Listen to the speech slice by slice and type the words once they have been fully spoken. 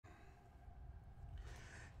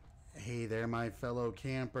Hey there, my fellow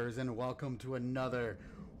campers, and welcome to another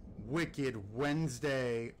Wicked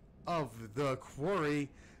Wednesday of the Quarry.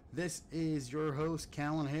 This is your host,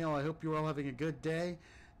 Callan Hale. I hope you're all having a good day.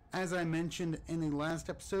 As I mentioned in the last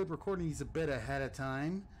episode, recording these a bit ahead of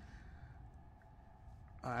time.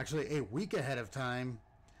 Actually, a week ahead of time.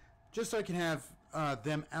 Just so I can have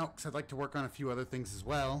them out, because I'd like to work on a few other things as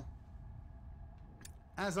well.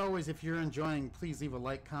 As always, if you're enjoying, please leave a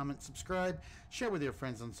like, comment, subscribe, share with your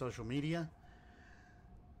friends on social media.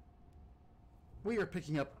 We are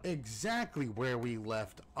picking up exactly where we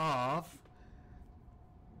left off.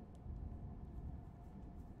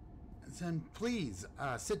 And please,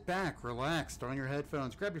 sit back, relax, throw on your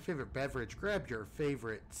headphones, grab your favorite beverage, grab your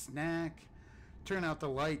favorite snack, turn out the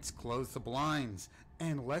lights, close the blinds,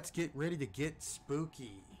 and let's get ready to get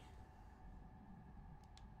spooky.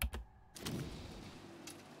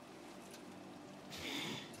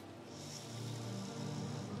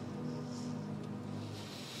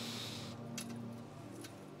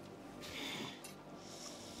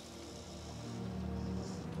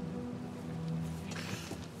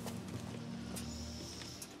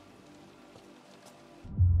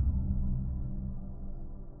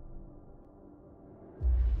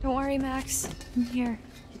 Don't worry, Max. I'm here.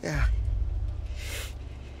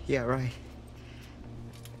 Yeah, right.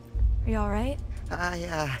 Are you alright?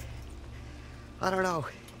 I don't know.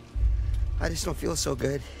 I just don't feel so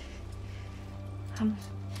good.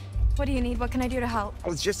 What do you need? What can I do to help? I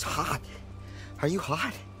was just hot. Are you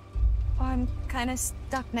hot? Oh, I'm kind of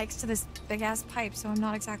stuck next to this big-ass pipe, so I'm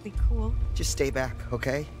not exactly cool. Just stay back,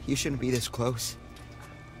 okay? You shouldn't be this close.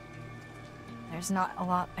 There's not a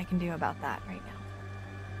lot I can do about that right now.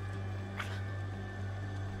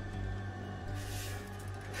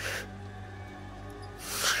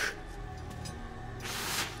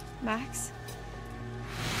 Max?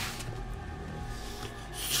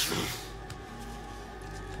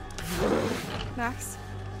 Max?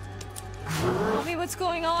 Tell me what's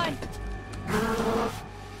going on!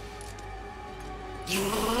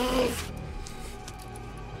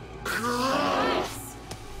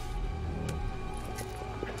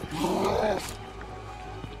 Max!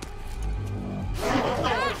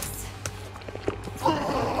 Max!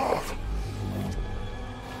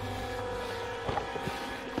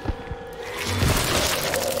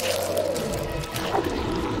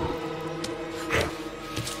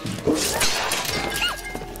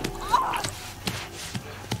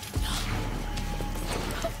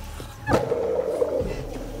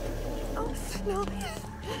 No.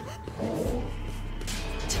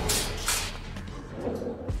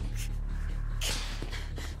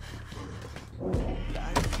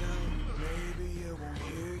 Maybe it won't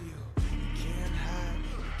hear you. You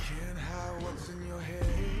can't hide what's in your head.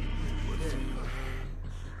 What's in your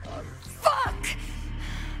head? Fuck!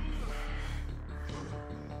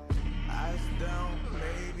 Eyes down,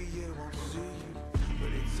 maybe it won't see you.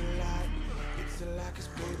 But it's a lot, 'cause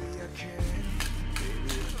baby I can.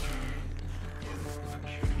 Baby I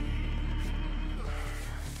can.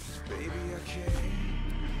 Baby, I can. Baby,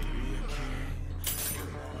 I can. You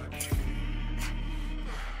know I can.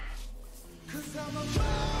 'Cause I'm a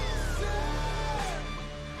monster.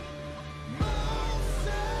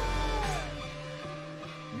 Monster.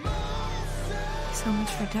 So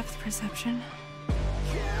much for depth perception.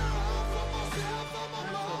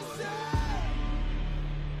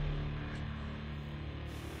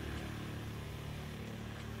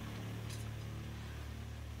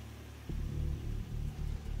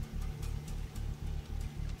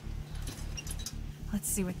 Let's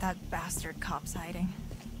see what that bastard cop's hiding.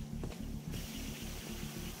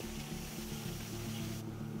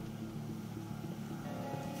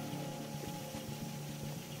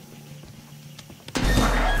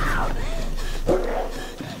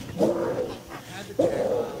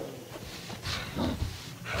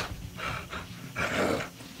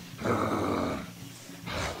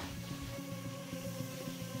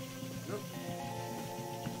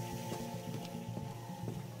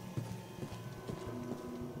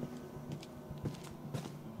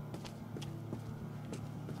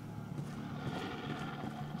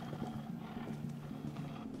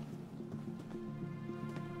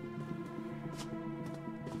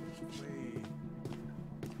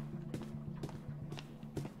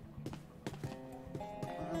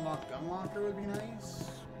 Gun locker would be nice.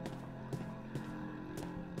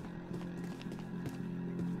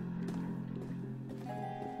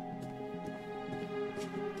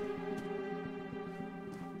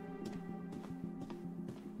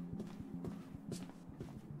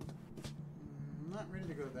 Not ready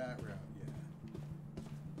to go that route yet.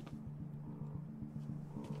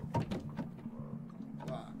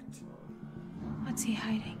 Locked. What's he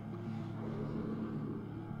hiding?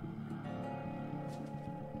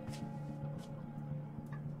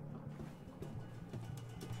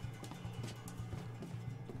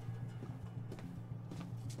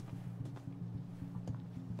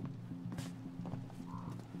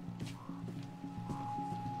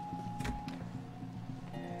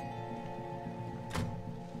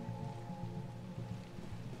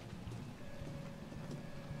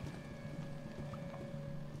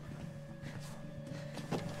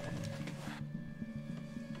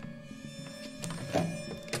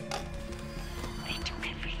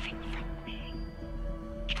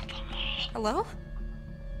 Hello?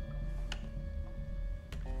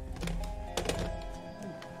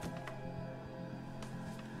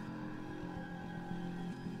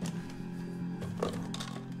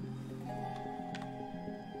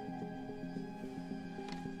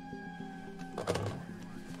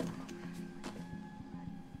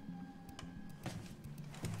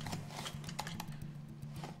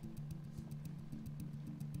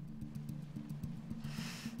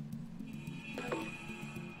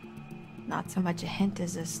 Not so much a hint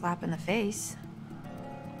as a slap in the face.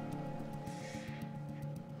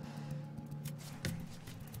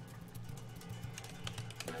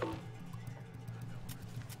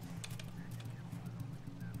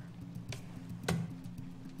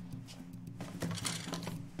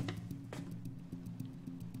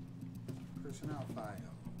 Personnel files.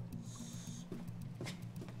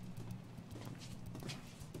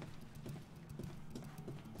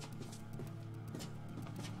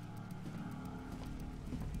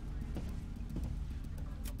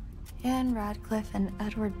 Anne Radcliffe and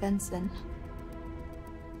Edward Benson.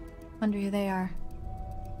 Wonder who they are.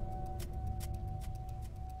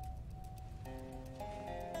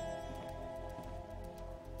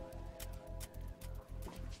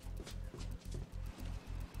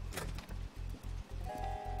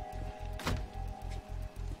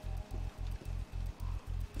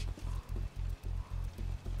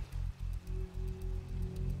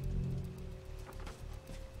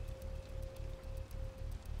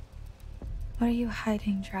 What are you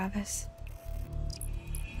hiding, Travis?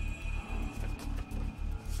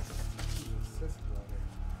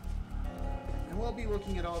 And we'll be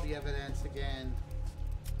looking at all the evidence again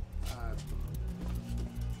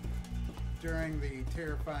during the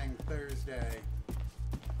terrifying Thursday.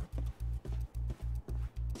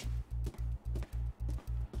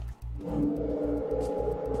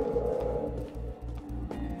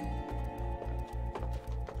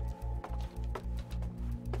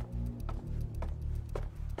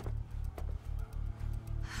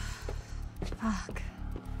 Fuck.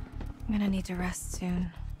 I'm gonna need to rest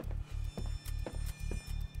soon.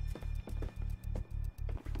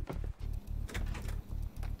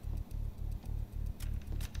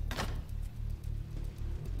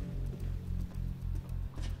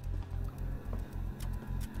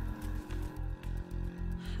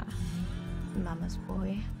 Mama's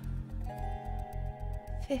boy.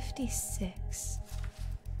 56.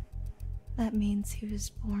 That means he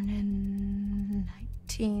was born in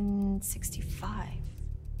 1965.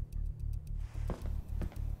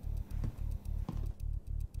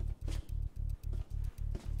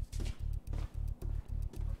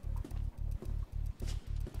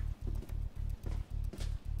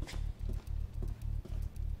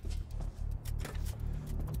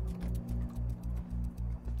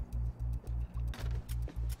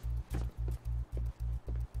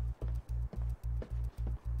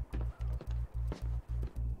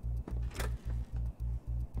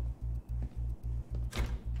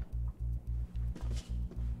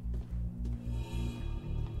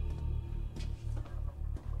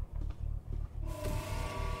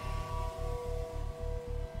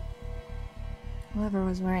 Whoever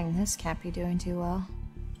was wearing this can't be doing too well.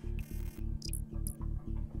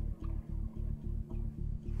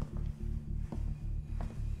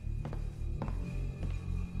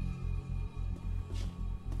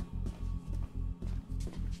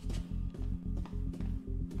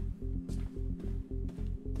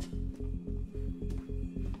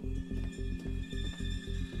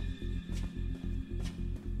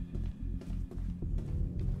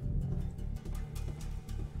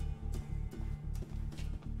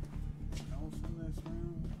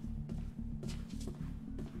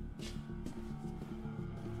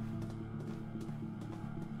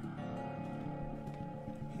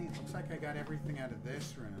 Looks like I got everything out of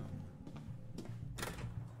this room.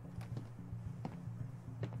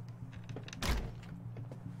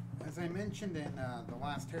 As I mentioned in the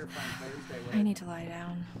last Terrifying Thursday, I need to lie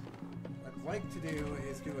down. what I'd like to do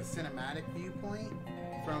is do a cinematic viewpoint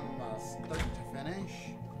from start to finish.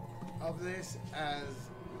 of this as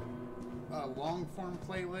a long form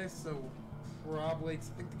playlist, so probably, I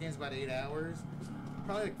think the game's about 8 hours.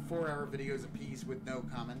 Probably like 4-hour videos a piece with no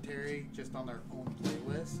commentary, just on their own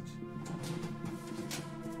playlist.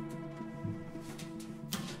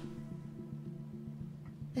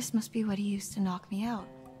 This must be what he used to knock me out.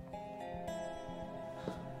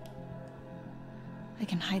 I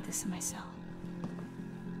can hide this in my cell.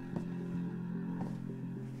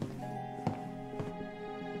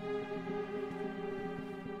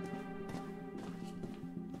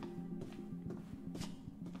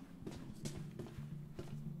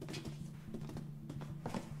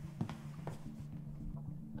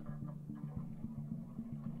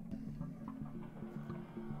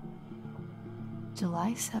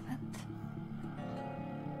 July 7th.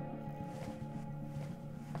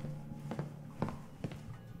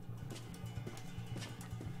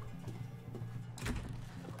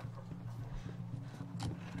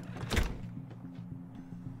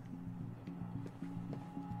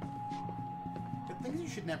 The things you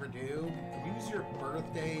should never do, use your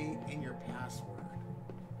birthday in your password.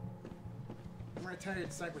 I'm a retired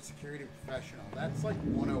cybersecurity professional. That's like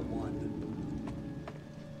 101.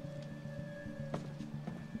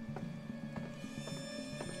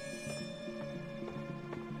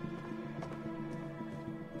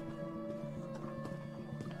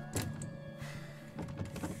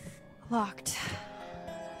 Locked.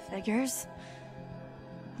 Figures.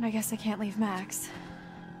 And I guess I can't leave Max.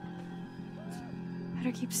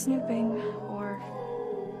 Better keep snooping, or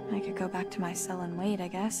I could go back to my cell and wait, I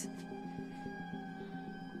guess.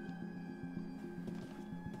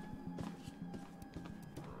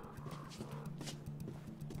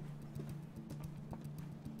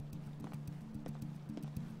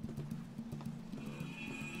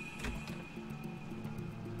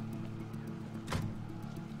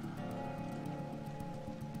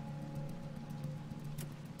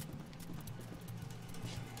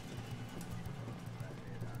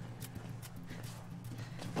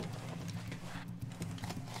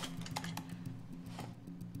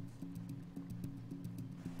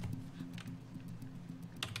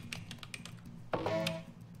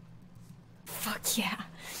 Fuck yeah.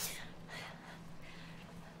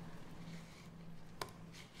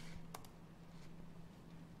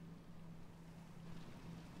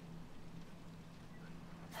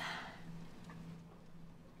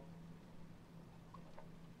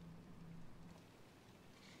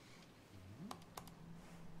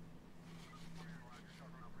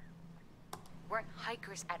 Weren't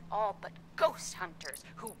hikers at all, but ghost hunters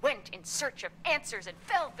who went in search of answers and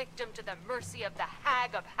fell victim to the mercy of the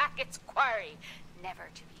hag of Hackett's Quarry, never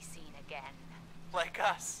to be seen again. Like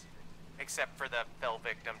us. Except for the fell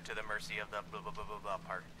victim to the mercy of the blah blah blah blah blah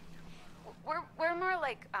part. We're more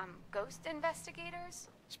like, ghost investigators?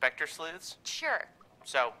 Spectre sleuths? Sure.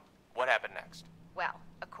 So, what happened next? Well,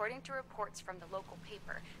 according to reports from the local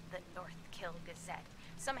paper, the North Kill Gazette,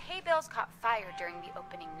 some hay bales caught fire during the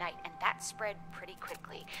opening night, and that spread pretty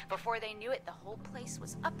quickly. Before they knew it, the whole place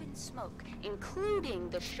was up in smoke, including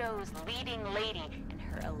the show's leading lady and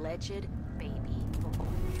her alleged baby boy.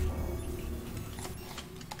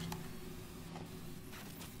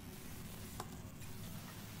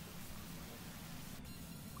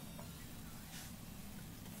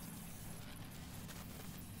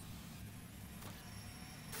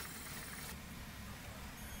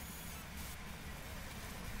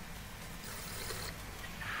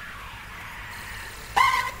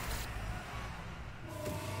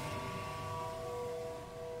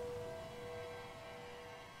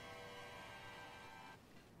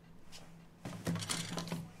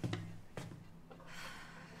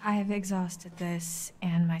 I've exhausted this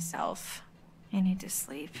and myself. I need to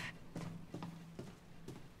sleep.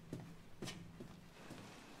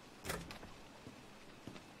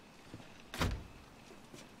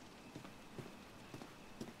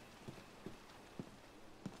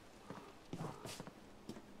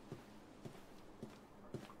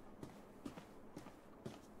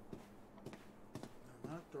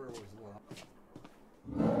 That door was locked.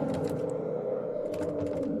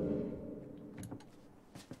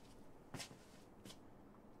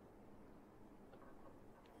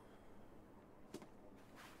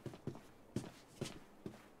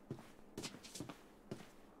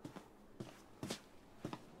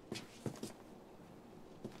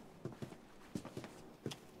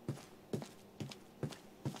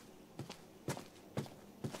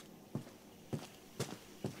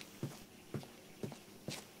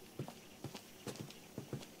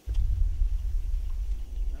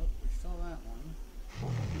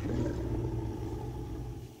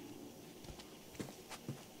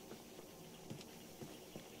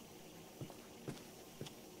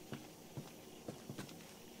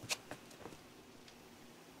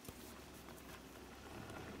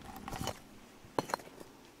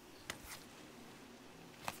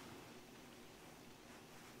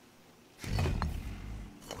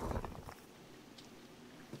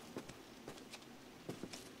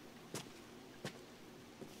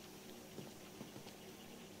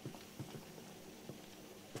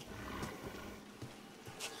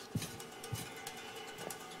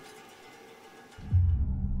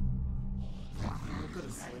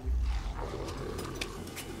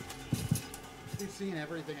 seen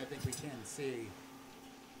everything I think we can see.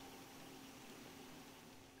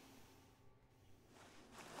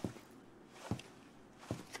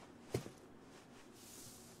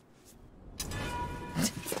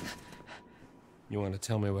 You want to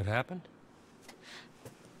tell me what happened?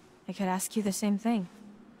 I could ask you the same thing.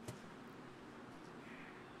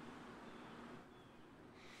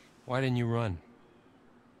 Why didn't you run?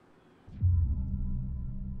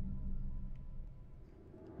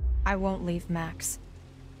 I won't leave Max.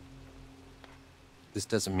 This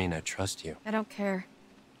doesn't mean I trust you. I don't care.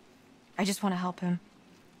 I just want to help him.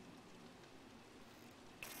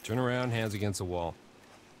 Turn around, hands against the wall.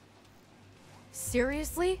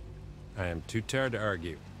 Seriously? I am too tired to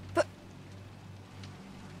argue. But...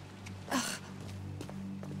 Ugh.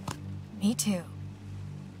 Me too.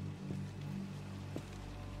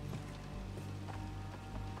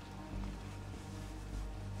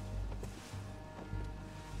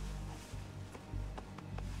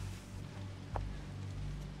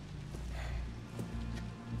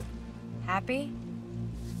 Happy?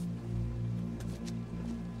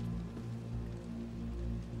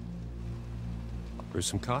 Brew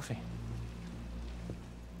some coffee.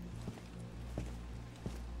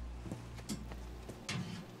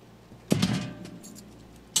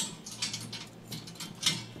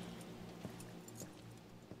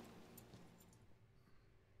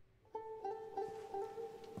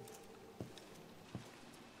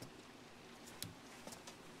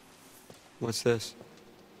 What's this?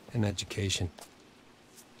 An education.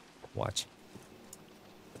 Watch.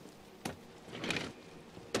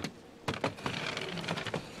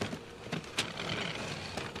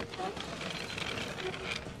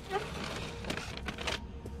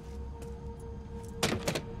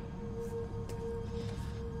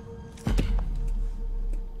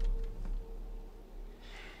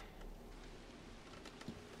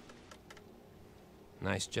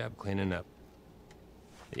 Nice job cleaning up.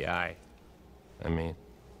 The eye, I mean.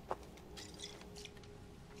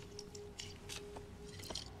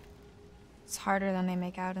 It's harder than they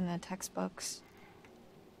make out in the textbooks.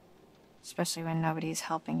 Especially when nobody's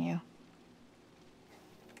helping you.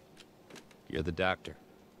 You're the doctor.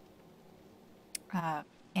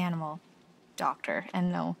 Animal doctor.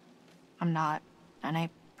 And no, I'm not. And I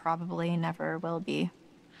probably never will be.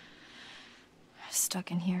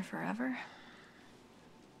 Stuck in here forever.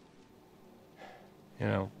 You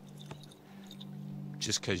know,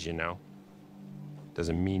 just 'cause you know,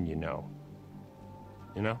 doesn't mean you know.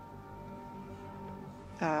 You know?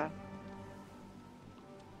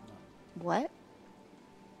 What?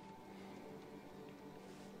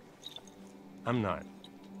 I'm not.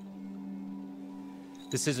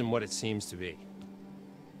 This isn't what it seems to be.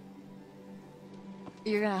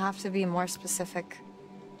 You're gonna have to be more specific.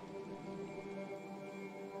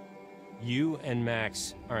 You and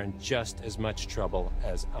Max are in just as much trouble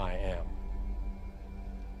as I am.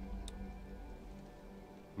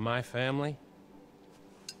 My family,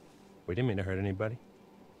 we didn't mean to hurt anybody.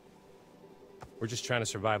 We're just trying to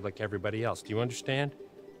survive like everybody else. Do you understand?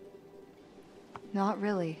 Not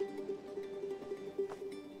really.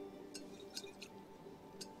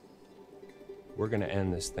 We're gonna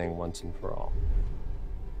end this thing once and for all.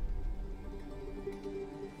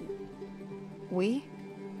 We?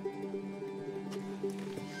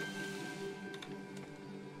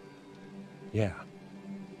 Yeah.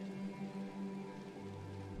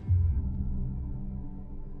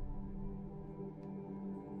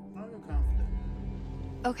 I feel confident.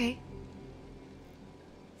 Okay.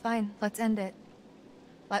 Fine, let's end it.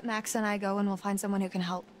 Let Max and I go and we'll find someone who can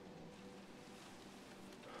help.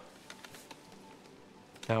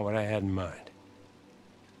 Not what I had in mind.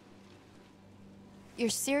 You're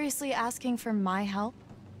seriously asking for my help?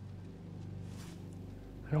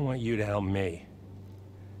 I don't want you to help me.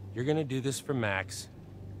 You're gonna do this for Max,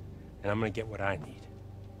 and I'm gonna get what I need.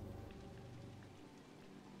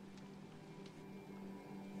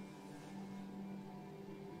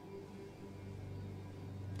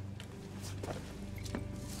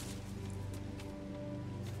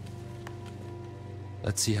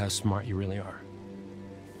 Let's see how smart you really are.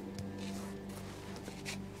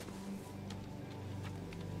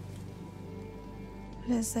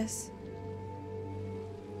 What is this?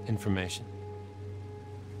 Information.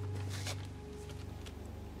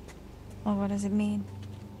 Well, what does it mean?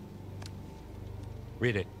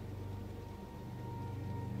 Read it.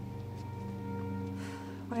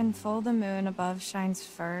 When full the moon above shines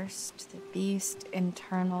first, the beast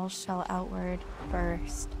internal shall outward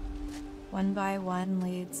burst. One by one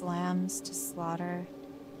leads lambs to slaughter.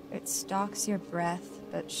 It stalks your breath,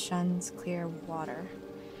 but shuns clear water.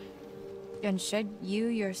 And should you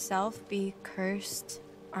yourself be cursed,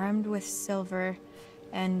 armed with silver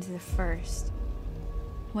and the first,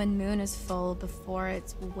 when moon is full before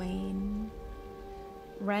its wane,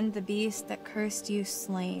 rend the beast that cursed you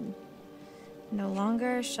slain. No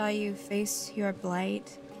longer shall you face your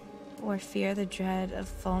blight, or fear the dread of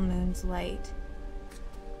full moon's light.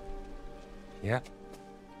 Yeah.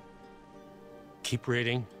 Keep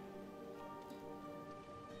reading.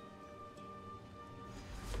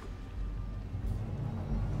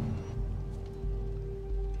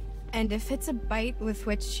 And if it's a bite with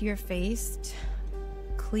which you're faced,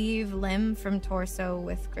 cleave limb from torso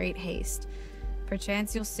with great haste.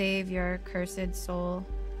 Perchance you'll save your cursed soul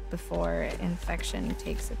before infection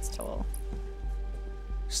takes its toll.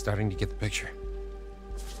 Starting to get the picture.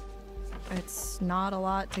 It's not a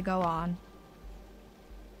lot to go on.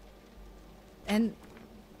 And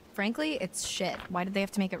frankly, it's shit. Why did they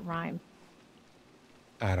have to make it rhyme?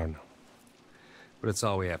 I don't know. But it's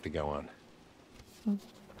all we have to go on.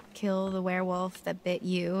 Kill the werewolf that bit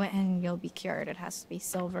you and you'll be cured. It has to be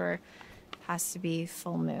silver, has to be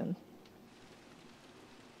full moon.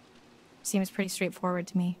 Seems pretty straightforward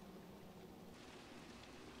to me.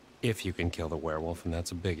 If you can kill the werewolf, and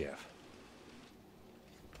that's a big if.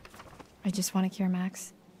 I just want to cure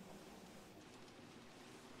Max.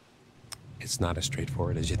 It's not as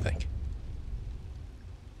straightforward as you think.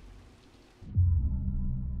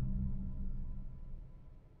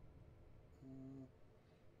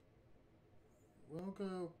 We'll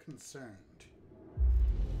go concerned.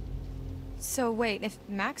 So wait, if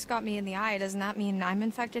Max got me in the eye, doesn't that mean I'm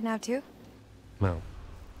infected now too? No.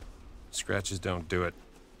 Scratches don't do it.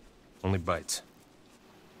 Only bites.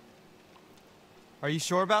 Are you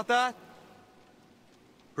sure about that?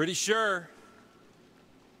 Pretty sure.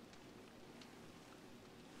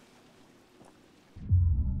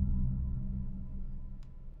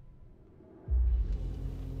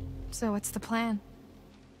 So what's the plan?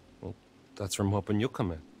 Well, that's where I'm hoping you'll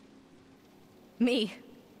come in. Me?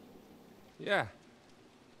 Yeah.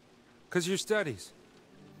 'Cause your studies.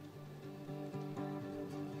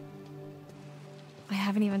 I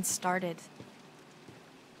haven't even started.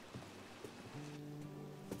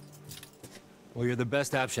 Well, you're the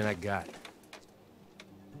best option I got.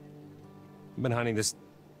 I've been hunting this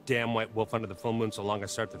damn white wolf under the full moon so long I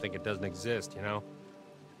start to think it doesn't exist, you know?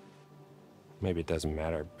 Maybe it doesn't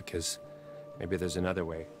matter, because maybe there's another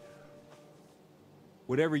way.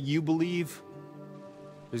 Whatever you believe,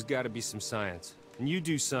 there's gotta be some science. And you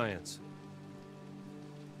do science.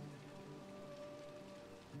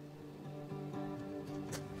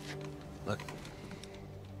 Look,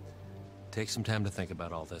 take some time to think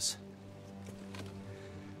about all this.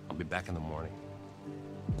 I'll be back in the morning.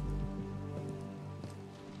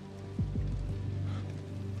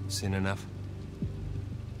 Seen enough?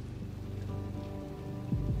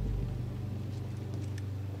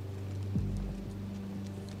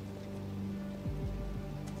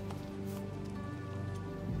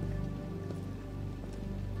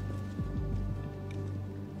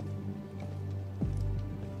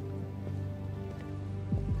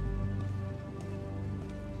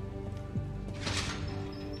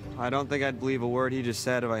 I don't think I'd believe a word he just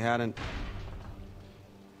said if I hadn't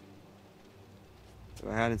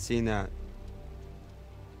seen that.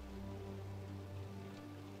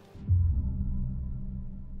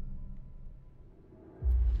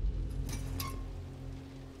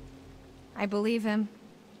 I believe him.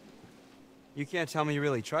 You can't tell me you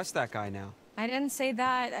really trust that guy now. I didn't say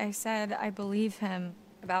that. I said I believe him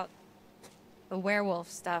about the werewolf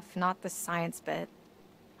stuff, not the science bit.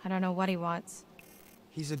 I don't know what he wants.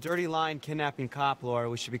 He's a dirty lying kidnapping cop, Laura.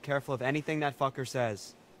 We should be careful of anything that fucker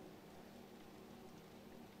says.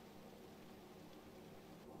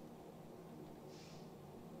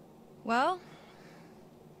 Well,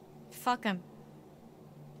 fuck him.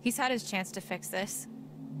 He's had his chance to fix this.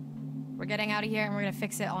 We're getting out of here and we're gonna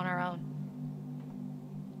fix it on our own.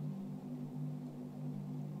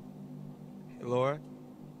 Hey, Laura?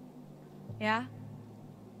 Yeah?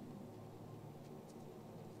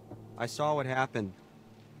 I saw what happened.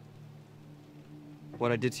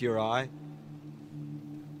 What I did to your eye.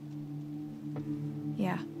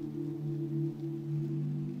 Yeah.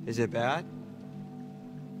 Is it bad?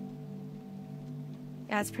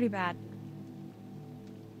 Yeah, it's pretty bad.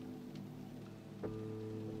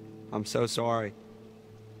 I'm so sorry.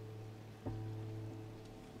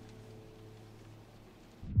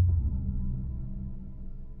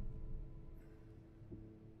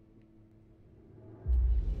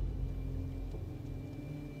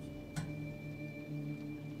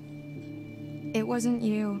 It wasn't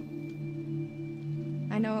you.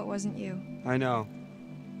 I know it wasn't you. I know.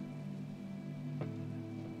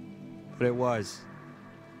 But it was.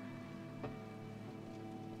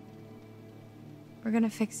 We're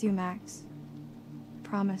gonna fix you, Max.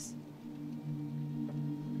 Promise.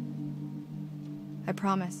 I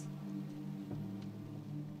promise.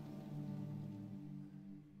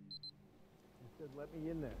 He said, let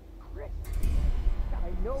me in there. Chris!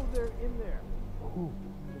 I know they're in there. Who?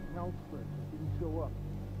 The counselor didn't show up.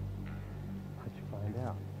 How'd you find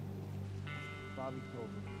out? Bobby told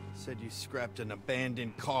me. Said you scrapped an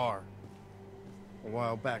abandoned car. A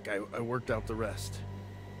while back, I worked out the rest.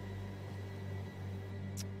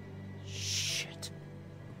 Shit.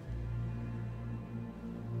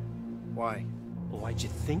 Why? Why'd you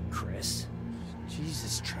think, Chris?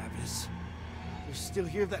 Jesus, Travis. You're still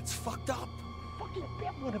here? That's fucked up. Fucking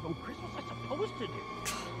bet one of them, Chris. What was I supposed to do?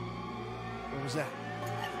 What was that?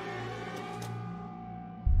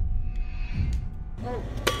 Oh,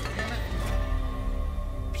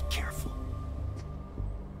 Be careful.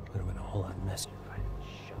 Would have been a whole lot messier if I didn't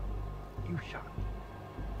shot you. you shot me.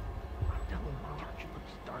 I'm telling you, you put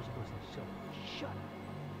stars in those show. Shut up.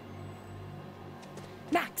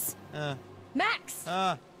 Max! Max!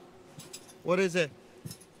 What is it?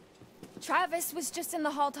 Travis was just in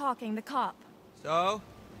the hall talking, the cop. So?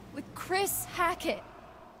 With Chris Hackett.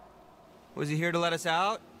 Was he here to let us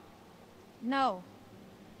out? No.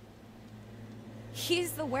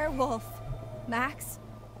 He's the werewolf, Max.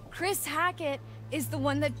 Chris Hackett is the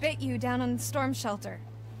one that bit you down on the storm shelter.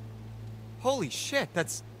 Holy shit,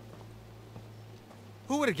 that's...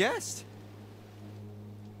 Who would have guessed?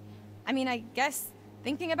 I mean, I guess,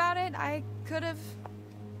 thinking about it, I could have...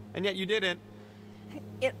 And yet you didn't.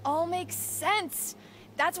 It all makes sense.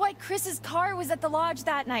 That's why Chris's car was at the lodge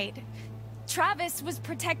that night. Travis was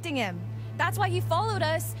protecting him. That's why he followed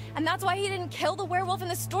us, and that's why he didn't kill the werewolf in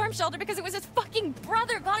the storm shelter, because it was his fucking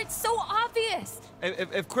brother. God, it's so obvious.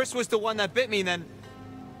 If Chris was the one that bit me, then...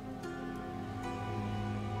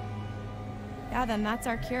 Yeah, then that's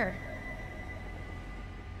our cure.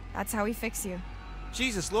 That's how we fix you.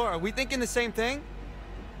 Jesus, Laura, are we thinking the same thing?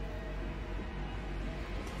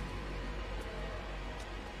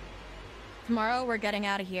 Tomorrow, we're getting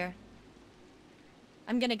out of here.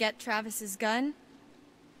 I'm gonna get Travis's gun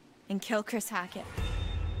and kill Chris Hackett.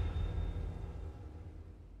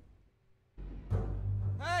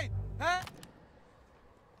 Hey! Hey!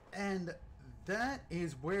 And that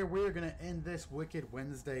is where we're going to end this Wicked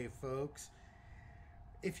Wednesday, folks.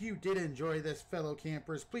 If you did enjoy this, fellow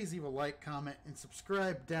campers, please leave a like, comment, and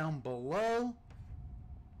subscribe down below.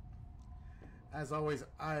 As always,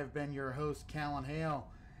 I've been your host, Callan Hale.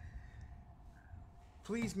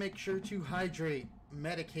 Please make sure to hydrate,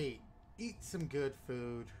 medicate, eat some good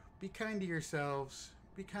food, be kind to yourselves,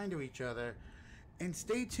 be kind to each other, and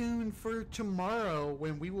stay tuned for tomorrow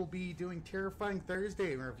when we will be doing Terrifying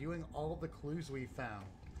Thursday and reviewing all the clues we found.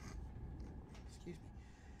 Excuse me.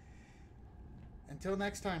 Until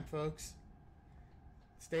next time, folks,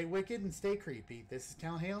 stay wicked and stay creepy. This is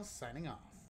Callan Hale signing off.